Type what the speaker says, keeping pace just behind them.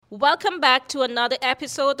Welcome back to another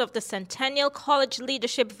episode of the Centennial College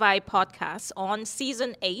Leadership Vibe podcast on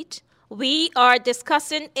Season 8. We are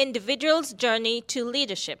discussing individuals' journey to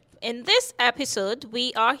leadership. In this episode,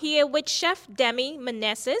 we are here with Chef Demi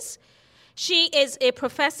Meneses. She is a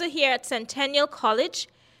professor here at Centennial College,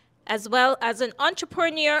 as well as an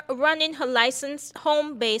entrepreneur running her licensed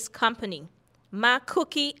home-based company, Ma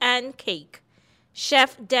Cookie and Cake.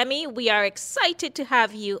 Chef Demi, we are excited to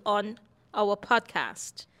have you on our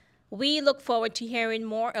podcast. We look forward to hearing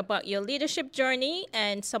more about your leadership journey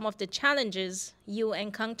and some of the challenges you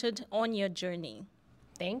encountered on your journey.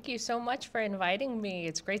 Thank you so much for inviting me.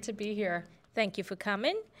 It's great to be here. Thank you for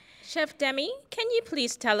coming. Chef Demi, can you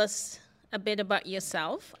please tell us a bit about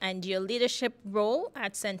yourself and your leadership role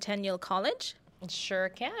at Centennial College? Sure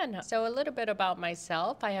can. So a little bit about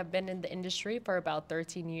myself. I have been in the industry for about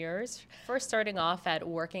 13 years. First starting off at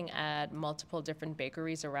working at multiple different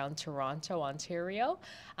bakeries around Toronto, Ontario.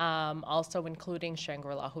 Also including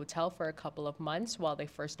Shangri-La Hotel for a couple of months while they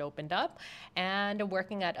first opened up. And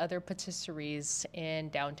working at other patisseries in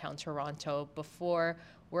downtown Toronto before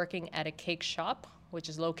working at a cake shop, which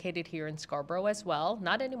is located here in Scarborough as well.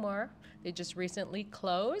 Not anymore. They just recently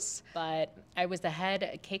closed, but I was the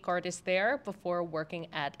head cake artist there before working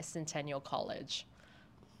at Centennial College.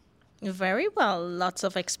 Very well. Lots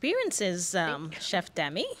of experiences, Chef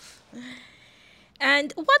Demi.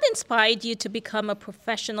 And what inspired you to become a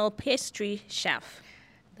professional pastry chef?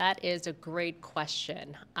 That is a great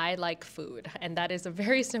question. I like food, and that is a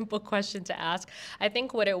very simple question to ask. I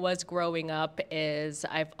think what it was growing up is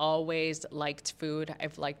I've always liked food.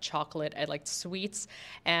 I've liked chocolate. I liked sweets.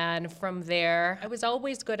 And from there, I was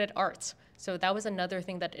always good at art. So that was another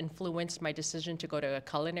thing that influenced my decision to go to a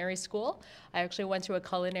culinary school. I actually went to a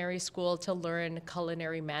culinary school to learn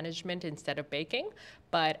culinary management instead of baking,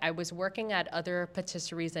 but I was working at other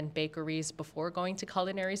patisseries and bakeries before going to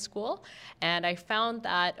culinary school, and I found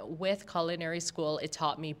that with culinary school, it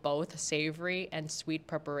taught me both savory and sweet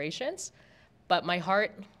preparations, but my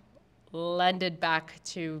heart lended back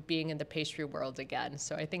to being in the pastry world again.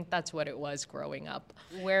 So I think that's what it was growing up.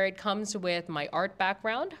 Where it comes with my art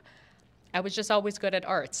background, I was just always good at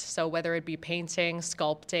arts. So whether it be painting,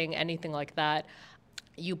 sculpting, anything like that,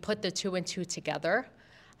 you put the two and two together.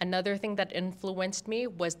 Another thing that influenced me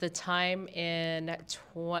was the time in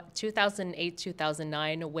 2008,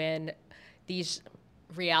 2009 when these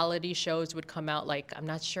reality shows would come out. Like, I'm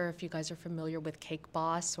not sure if you guys are familiar with Cake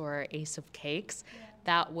Boss or Ace of Cakes. Yeah.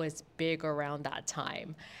 That was big around that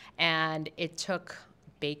time. And it took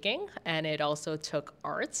baking, and it also took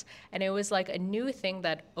arts, and it was like a new thing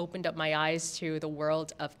that opened up my eyes to the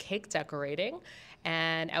world of cake decorating.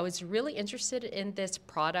 And I was really interested in this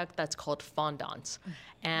product that's called fondant.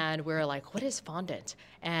 And we were like, what is fondant?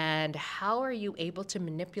 And how are you able to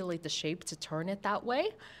manipulate the shape to turn it that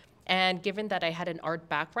way? And given that I had an art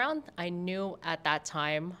background, I knew at that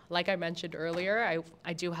time, like I mentioned earlier,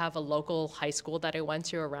 I do have a local high school that I went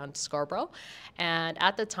to around Scarborough. And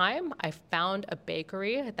at the time, I found a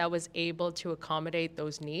bakery that was able to accommodate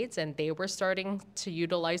those needs, and they were starting to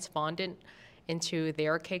utilize fondant into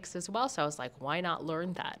their cakes as well. So I was like, why not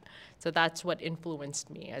learn that? So that's what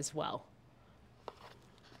influenced me as well.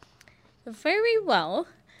 Very well.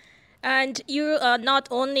 And you are not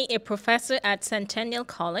only a professor at Centennial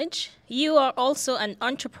College, you are also an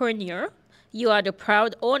entrepreneur. You are the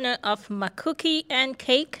proud owner of Ma Cookie and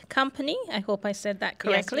Cake Company. I hope I said that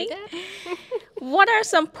correctly. Yes, you did. What are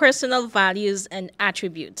some personal values and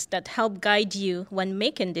attributes that help guide you when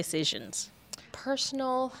making decisions?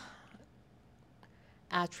 Personal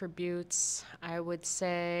attributes, I would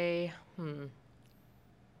say,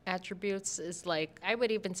 attributes is like, I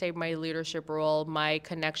would even say my leadership role, my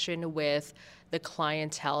connection with the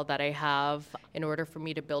clientele that I have in order for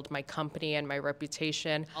me to build my company and my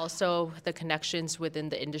reputation. Also, the connections within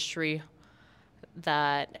the industry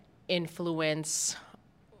that influence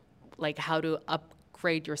like how to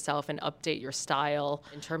upgrade yourself and update your style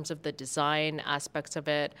in terms of the design aspects of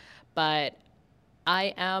it. But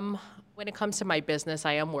when it comes to my business,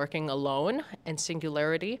 I am working alone in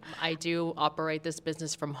singularity. I do operate this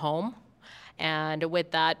business from home. And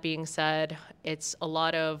with that being said, it's a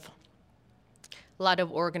lot of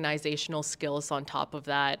organizational skills on top of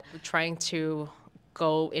that. We're trying to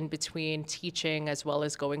go in between teaching as well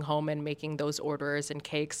as going home and making those orders and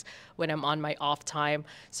cakes when I'm on my off time.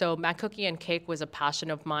 So Ma Cookie and Cake was a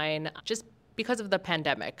passion of mine, just because of the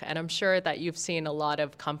pandemic. And I'm sure that you've seen a lot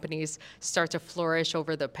of companies start to flourish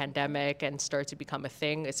over the pandemic and start to become a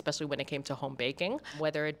thing, especially when it came to home baking,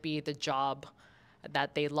 whether it be the job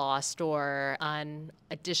that they lost or an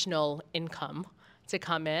additional income to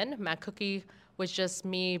come in. Ma Cookie was just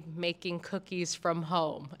me making cookies from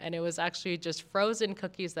home. And it was actually just frozen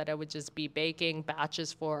cookies that I would just be baking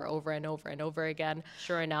batches for over and over and over again.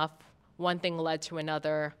 Sure enough, one thing led to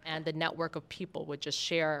another, and the network of people would just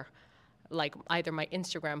share like either my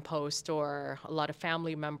Instagram post, or a lot of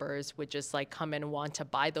family members would just like come in and want to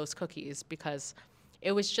buy those cookies, because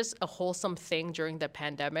it was just a wholesome thing during the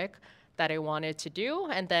pandemic that I wanted to do.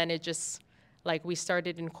 And then it just, like, we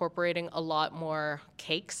started incorporating a lot more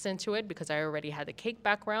cakes into it because I already had a cake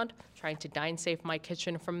background, trying to dine safe my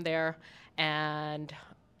kitchen from there. And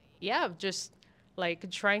yeah, just like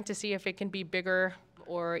trying to see if it can be bigger,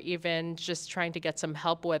 or even just trying to get some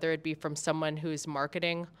help, whether it be from someone who's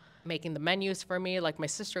marketing, making the menus for me. Like my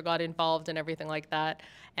sister got involved and everything like that.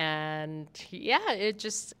 And yeah,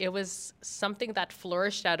 it was something that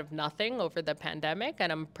flourished out of nothing over the pandemic.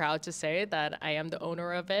 And I'm proud to say that I am the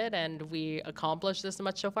owner of it, and we accomplished this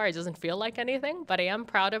much so far. It doesn't feel like anything, but I am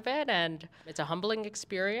proud of it. And it's a humbling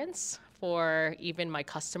experience for even my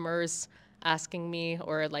customers asking me,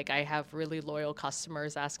 or like I have really loyal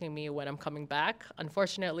customers asking me when I'm coming back.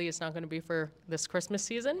 Unfortunately, it's not going to be for this Christmas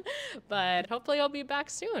season, but hopefully I'll be back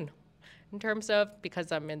soon. In terms of,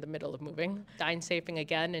 because I'm in the middle of moving, dine safing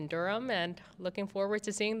again in Durham, and looking forward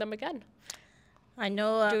to seeing them again. I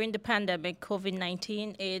know during the pandemic,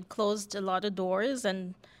 COVID-19, it closed a lot of doors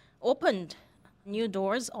and opened new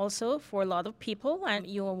doors also for a lot of people, and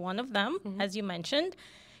you were one of them, as you mentioned.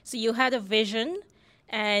 So you had a vision,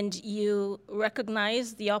 and you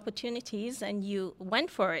recognized the opportunities, and you went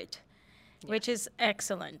for it, which is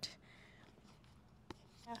excellent.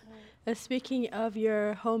 Speaking of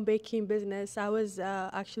your home baking business, I was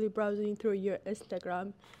actually browsing through your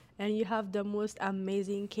Instagram, and you have the most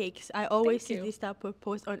amazing cakes. I always see this type of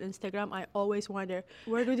post on Instagram. I always wonder,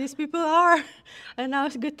 where do these people are? And now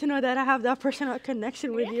it's good to know that I have that personal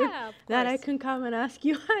connection with you, that I can come and ask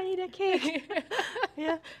you, I need a cake.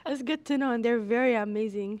 Yeah, it's good to know, and they're very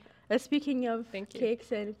amazing. Speaking of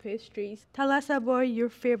cakes and pastries, tell us about your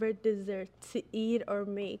favorite dessert to eat or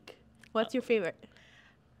make. What's your favorite?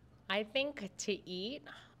 I think to eat,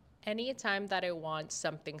 anytime that I want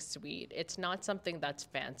something sweet, it's not something that's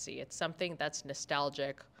fancy. It's something that's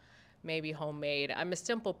nostalgic, maybe homemade. I'm a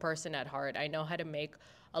simple person at heart. I know how to make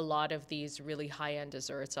a lot of these really high-end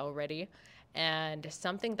desserts already. And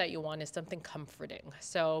something that you want is something comforting.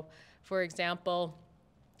 So, for example,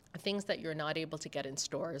 things that you're not able to get in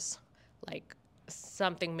stores, like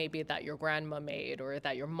something maybe that your grandma made or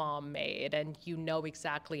that your mom made, and you know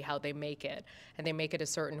exactly how they make it, and they make it a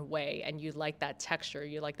certain way, and you like that texture,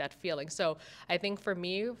 you like that feeling. So I think for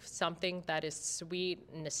me, something that is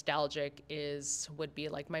sweet, nostalgic would be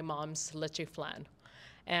like my mom's leche flan.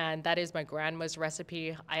 And that is my grandma's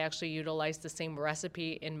recipe. I actually utilize the same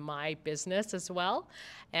recipe in my business as well,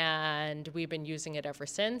 and we've been using it ever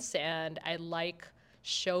since. And I like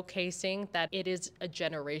showcasing that it is a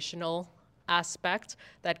generational aspect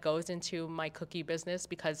that goes into my cookie business,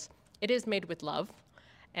 because it is made with love.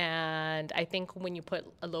 And I think when you put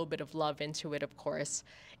a little bit of love into it, of course,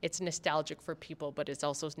 it's nostalgic for people, but it's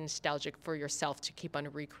also nostalgic for yourself to keep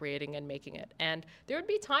on recreating and making it. And there would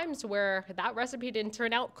be times where that recipe didn't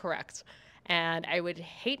turn out correct, and I would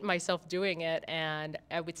hate myself doing it, and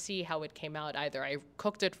I would see how it came out. Either I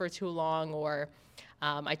cooked it for too long, or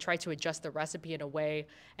I tried to adjust the recipe in a way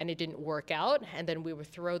and it didn't work out, and then we would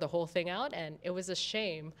throw the whole thing out, and it was a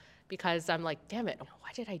shame, because I'm like, damn it, why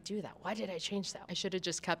did I do that? Why did I change that? I should have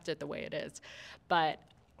just kept it the way it is. But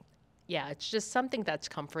yeah, it's just something that's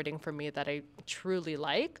comforting for me that I truly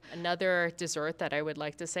like. Another dessert that I would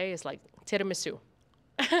like to say is like tiramisu.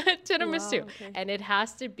 Tiramisu. Wow, okay. And it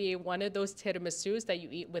has to be one of those tiramisus that you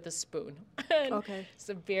eat with a spoon. Okay.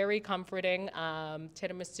 So very comforting.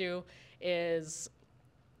 Tiramisu is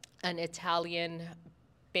an Italian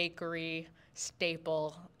bakery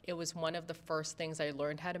staple. It was one of the first things I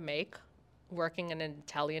learned how to make working in an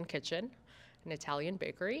Italian kitchen, an Italian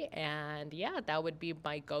bakery. And yeah, that would be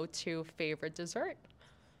my go-to favorite dessert.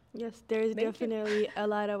 Yes, there's definitely a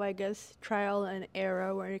lot of, I guess, trial and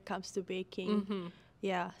error when it comes to baking. Mm-hmm.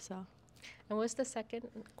 Yeah, so. And what's the second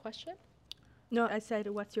question? No, I said,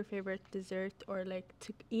 what's your favorite dessert or like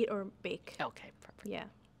to eat or bake? Okay, perfect. Yeah.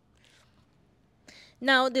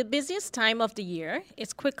 Now, the busiest time of the year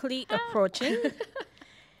is quickly approaching.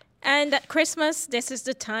 And at Christmas, this is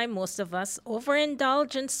the time most of us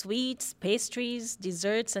overindulge in sweets, pastries,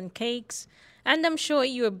 desserts, and cakes. And I'm sure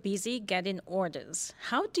you're busy getting orders.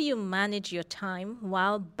 How do you manage your time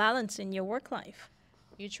while balancing your work life?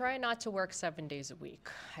 You try not to work 7 days a week.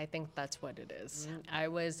 I think that's what it is. I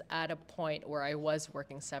was at a point where I was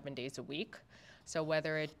working 7 days a week. So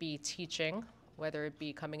whether it be teaching, whether it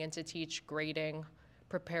be coming in to teach, grading,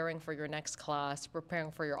 preparing for your next class,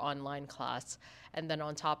 preparing for your online class, and then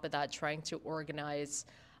on top of that, trying to organize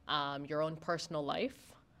your own personal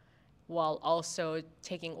life while also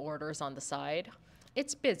taking orders on the side.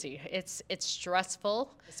 It's busy. It's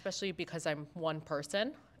stressful, especially because I'm one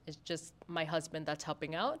person. It's just my husband that's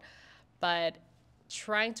helping out. But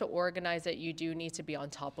trying to organize it, you do need to be on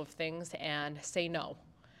top of things and say no.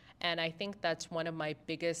 And I think that's one of my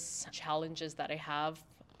biggest challenges that I have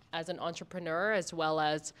as an entrepreneur, as well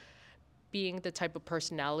as being the type of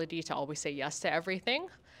personality to always say yes to everything.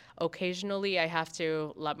 Occasionally, I have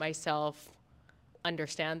to let myself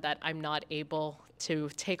understand that I'm not able to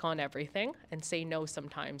take on everything and say no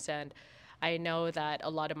sometimes. And I know that a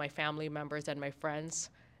lot of my family members and my friends,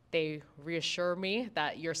 they reassure me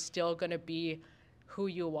that you're still going to be who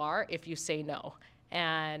you are if you say no.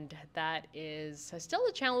 And that is still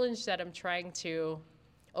a challenge that I'm trying to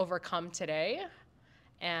overcome today.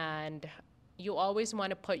 And you always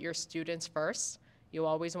want to put your students first. You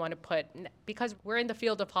always want to put, because we're in the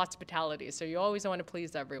field of hospitality, so you always want to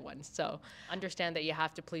please everyone. So understand that you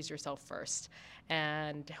have to please yourself first.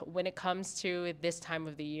 And when it comes to this time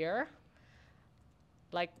of the year,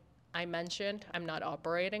 like I mentioned, I'm not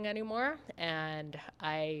operating anymore, and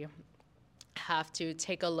I have to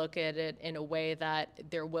take a look at it in a way that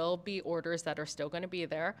there will be orders that are still going to be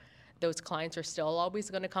there. Those clients are still always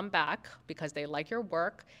going to come back because they like your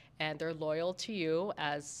work and they're loyal to you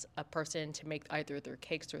as a person to make either their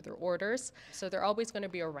cakes or their orders. So they're always going to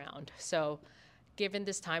be around. So given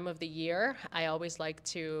this time of the year, I always like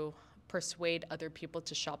to persuade other people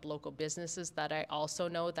to shop local businesses that I also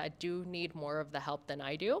know that do need more of the help than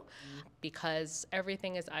I do, because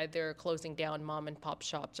everything is either closing down, mom and pop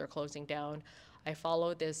shops are closing down. I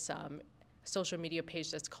follow this social media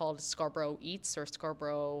page that's called Scarborough Eats, or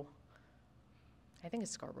Scarborough, I think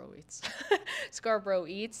it's Scarborough Eats. Scarborough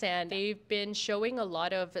Eats, and they've been showing a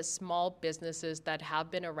lot of small businesses that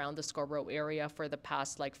have been around the Scarborough area for the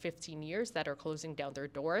past like 15 years that are closing down their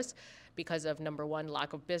doors because of, number one,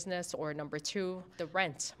 lack of business, or number two, the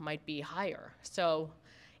rent might be higher. So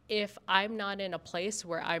if I'm not in a place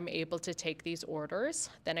where I'm able to take these orders,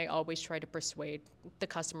 then I always try to persuade the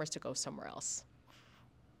customers to go somewhere else.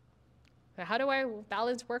 How do I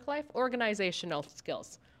balance work life? Organizational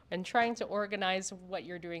skills. And trying to organize what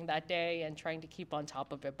you're doing that day and trying to keep on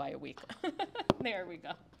top of it by a week. There we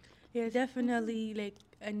go. Yeah, definitely. Like,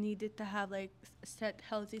 I needed to have like set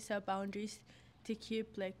healthy set boundaries to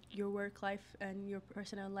keep like your work life and your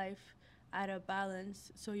personal life at a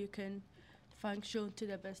balance, so you can function to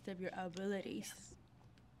the best of your abilities. Yes.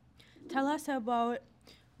 Tell us about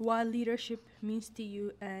what leadership means to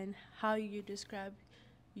you and how you describe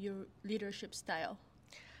your leadership style.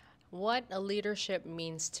 What a leadership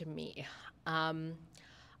means to me.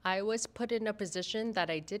 I was put in a position that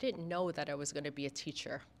I didn't know that I was going to be a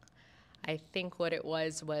teacher. I think what it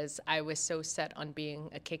was I was so set on being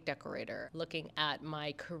a cake decorator, looking at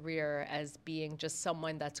my career as being just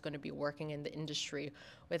someone that's going to be working in the industry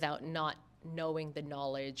without not knowing the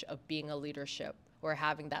knowledge of being a leadership or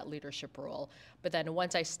having that leadership role. But then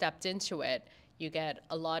once I stepped into it, you get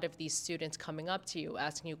a lot of these students coming up to you,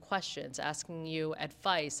 asking you questions, asking you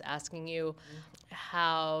advice, asking you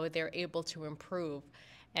how they're able to improve.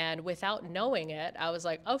 And without knowing it, I was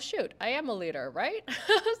like, oh, shoot, I am a leader, right?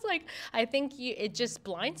 I was like, I think it just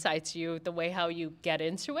blindsides you the way how you get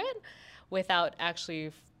into it without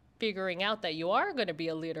actually figuring out that you are going to be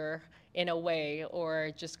a leader in a way, or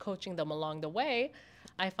just coaching them along the way.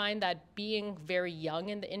 I find that being very young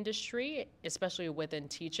in the industry, especially within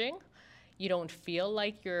teaching, you don't feel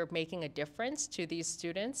like you're making a difference to these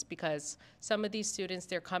students, because some of these students,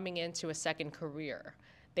 they're coming into a second career.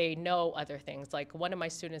 They know other things. Like one of my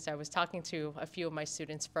students, I was talking to a few of my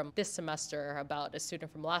students from this semester about a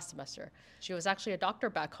student from last semester. She was actually a doctor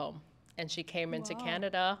back home, and she came into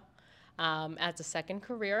Canada as a second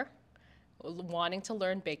career, wanting to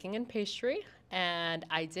learn baking and pastry. And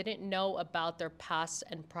I didn't know about their past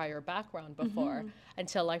and prior background before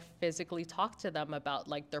until I physically talked to them about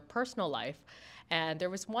like their personal life. And there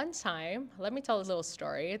was one time, let me tell a little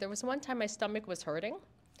story. There was one time my stomach was hurting,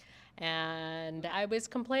 and I was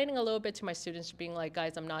complaining a little bit to my students, being like,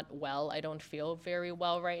 guys, I'm not well. I don't feel very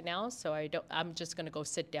well right now. So I'm just gonna go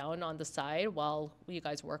sit down on the side while you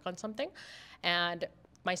guys work on something. And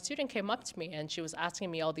my student came up to me and she was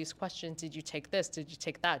asking me all these questions. Did you take this? Did you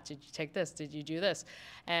take that? Did you take this? Did you do this?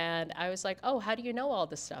 And I was like, oh, how do you know all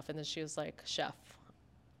this stuff? And then she was like, chef,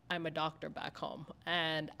 I'm a doctor back home.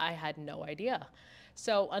 And I had no idea.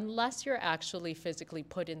 So unless you're actually physically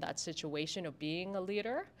put in that situation of being a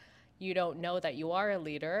leader, you don't know that you are a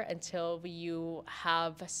leader until you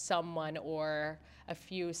have someone or a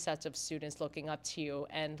few sets of students looking up to you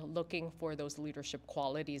and looking for those leadership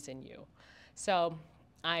qualities in you. So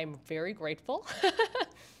I'm very grateful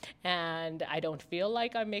and I don't feel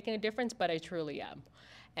like I'm making a difference, but I truly am.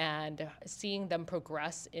 And seeing them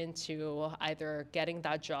progress into either getting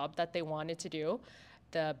that job that they wanted to do.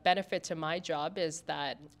 The benefit to my job is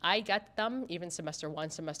that I get them even semester 1,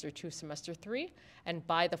 semester 2, semester 3, and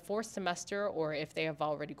by the 4th semester, or if they have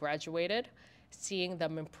already graduated, seeing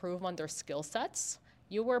them improve on their skill sets.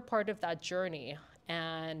 You were part of that journey,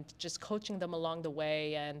 and just coaching them along the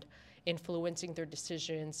way and influencing their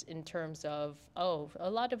decisions in terms of, a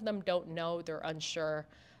lot of them don't know, they're unsure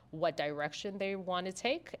what direction they want to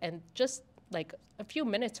take, and just like a few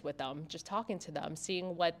minutes with them, just talking to them,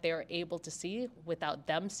 seeing what they're able to see without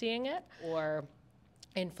them seeing it, or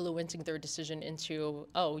influencing their decision into,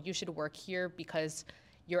 you should work here because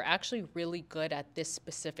you're actually really good at this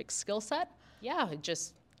specific skill set. Yeah,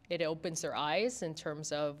 it opens their eyes in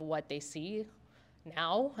terms of what they see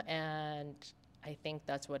now, and I think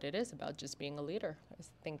that's what it is about just being a leader. I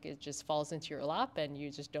think it just falls into your lap and you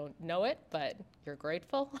just don't know it, but you're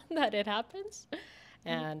grateful that it happens.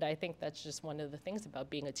 And I think that's just one of the things about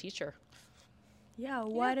being a teacher. Yeah,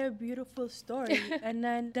 what a beautiful story. And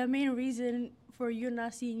then the main reason for you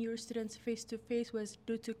not seeing your students face to face was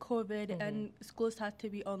due to COVID and schools had to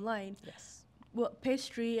be online. Yes. Well,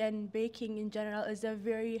 pastry and baking in general is a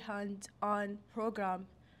very hands-on program.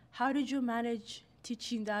 How did you manage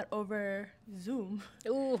teaching that over Zoom?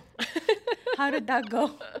 Ooh. How did that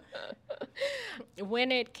go?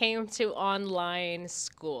 When it came to online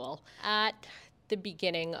school, at the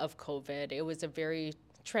beginning of COVID, it was a very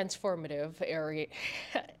transformative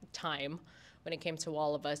time when it came to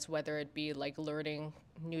all of us, whether it be like learning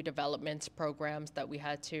new development programs that we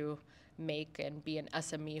had to make and be an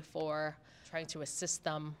SME for, trying to assist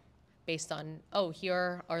them based on,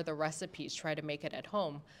 here are the recipes, try to make it at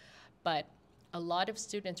home. But a lot of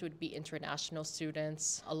students would be international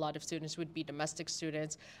students, a lot of students would be domestic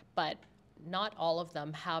students, but not all of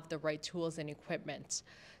them have the right tools and equipment.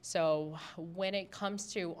 So when it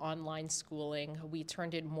comes to online schooling, we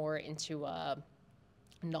turned it more into a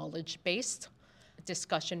knowledge-based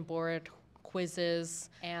discussion board, quizzes,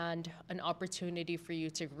 and an opportunity for you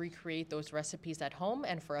to recreate those recipes at home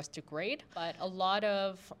and for us to grade. But a lot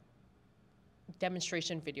of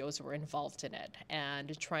demonstration videos were involved in it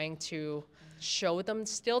and trying to show them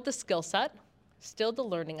still the skill set, still the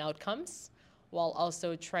learning outcomes, while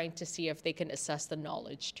also trying to see if they can assess the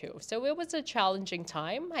knowledge too. So it was a challenging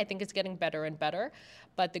time. I think it's getting better and better.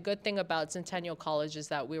 But the good thing about Centennial College is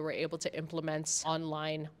that we were able to implement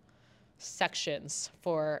online sections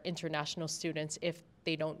for international students if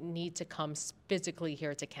they don't need to come physically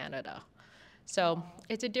here to Canada. So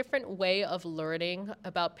it's a different way of learning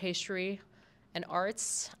about pastry and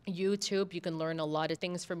arts. YouTube, you can learn a lot of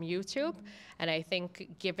things from YouTube. And I think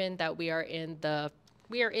given that we are in the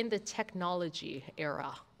technology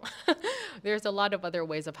era, there's a lot of other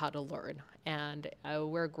ways of how to learn, and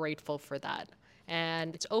we're grateful for that.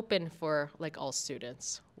 And it's open for like all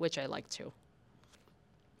students, which I like too.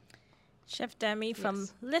 Chef Demi, from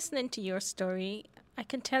Yes. listening to your story, I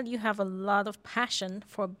can tell you have a lot of passion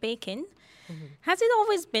for baking. Has it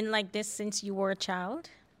always been like this since you were a child?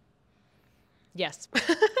 Yes.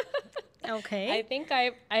 Okay. I think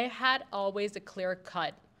I had always a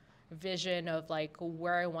clear-cut vision of like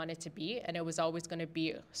where I wanted to be, and it was always going to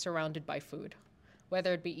be surrounded by food,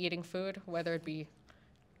 whether it be eating food, whether it be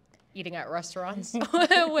eating at restaurants,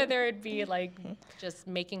 whether it be like just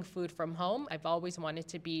making food from home. I've always wanted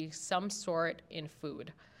to be some sort in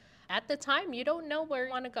food. At the time, you don't know where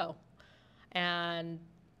you want to go. And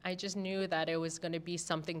I just knew that it was going to be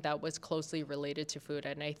something that was closely related to food.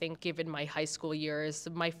 And I think given my high school years,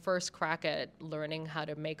 my first crack at learning how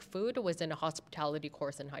to make food was in a hospitality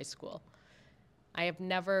course in high school. I have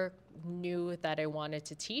never knew that I wanted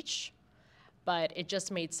to teach, but it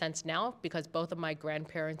just made sense now because both of my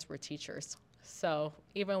grandparents were teachers. So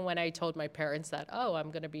even when I told my parents that, I'm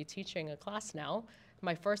going to be teaching a class now,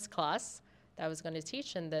 my first class that I was going to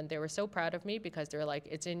teach, and then they were so proud of me because they're like,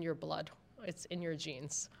 it's in your blood. It's in your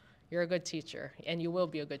genes. You're a good teacher, and you will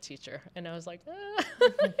be a good teacher. And I was like, you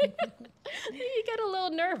get a little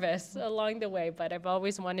nervous along the way, but I've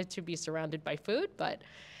always wanted to be surrounded by food, but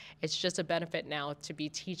it's just a benefit now to be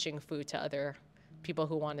teaching food to other people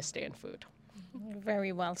who want to stay in food.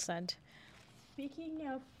 Very well said. Speaking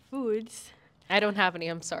of foods, I don't have any,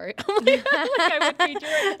 I'm sorry. Like I would feed you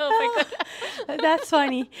right now if I could. that's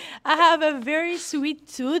funny. I have a very sweet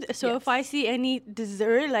tooth, so Yes. if I see any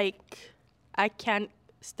dessert, like I can't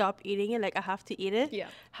stop eating it, like I have to eat it. Yeah.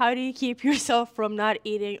 How do you keep yourself from not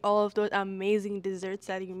eating all of those amazing desserts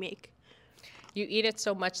that you make? You eat it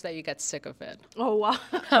so much that you get sick of it. Oh wow.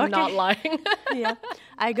 I'm Okay. not lying. Yeah.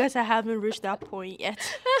 I guess I haven't reached that point yet.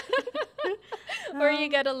 Or you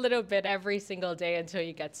get a little bit every single day until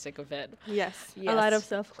you get sick of it. Yes. A lot of Yes.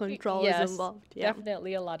 self-control Yes, is involved. Yeah.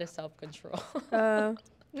 definitely a lot of self-control. Uh,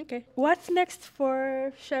 okay. What's next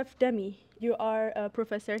for Chef Demi? You are a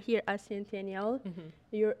professor here at Centennial.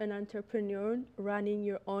 You're an entrepreneur running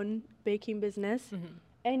your own baking business.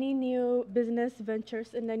 Any new business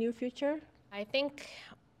ventures in the near future? I think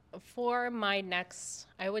for my next,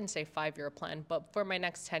 I wouldn't say 5-year plan, but for my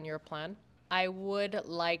next 10-year plan, I would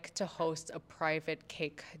like to host a private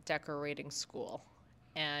cake decorating school.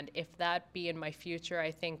 And if that be in my future,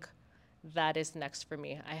 I think that is next for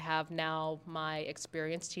me. I have now my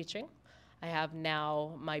experience teaching. I have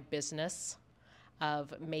now my business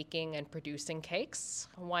of making and producing cakes.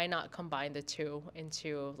 Why not combine the two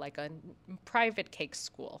into like a private cake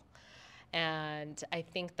school? And I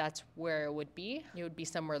think that's where it would be. It would be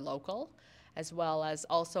somewhere local, as well as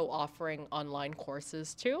also offering online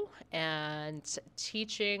courses too, and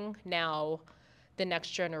teaching now the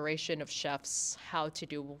next generation of chefs how to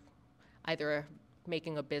do either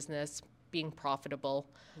making a business, being profitable,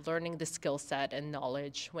 learning the skill set and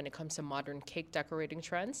knowledge when it comes to modern cake decorating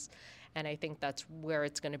trends. And I think that's where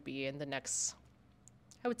it's going to be in the next,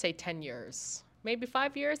 I would say 10 years. Maybe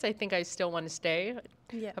 5 years. I think I still want to stay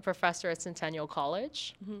Yeah. a professor at Centennial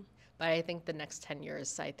College. But I think the next 10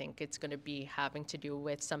 years, I think it's going to be having to do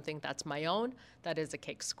with something that's my own, that is a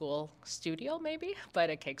cake school studio maybe, but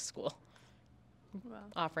a cake school Wow.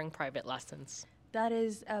 offering private lessons. That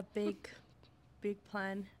is a big, big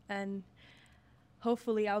plan. And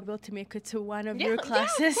hopefully I'll be able to make it to one of your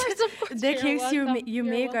classes. Of course, The you're cakes you, welcome. you You're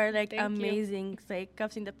make are welcome. like Thank you. amazing. It's like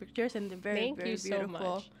I've seen the pictures and they're very, Thank very you so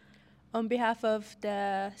beautiful. much. On behalf of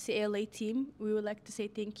the CLA team, we would like to say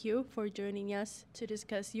thank you for joining us to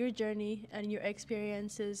discuss your journey and your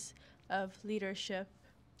experiences of leadership.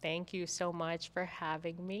 Thank you so much for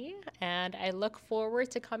having me, and I look forward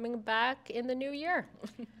to coming back in the new year.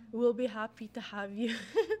 We'll be happy to have you.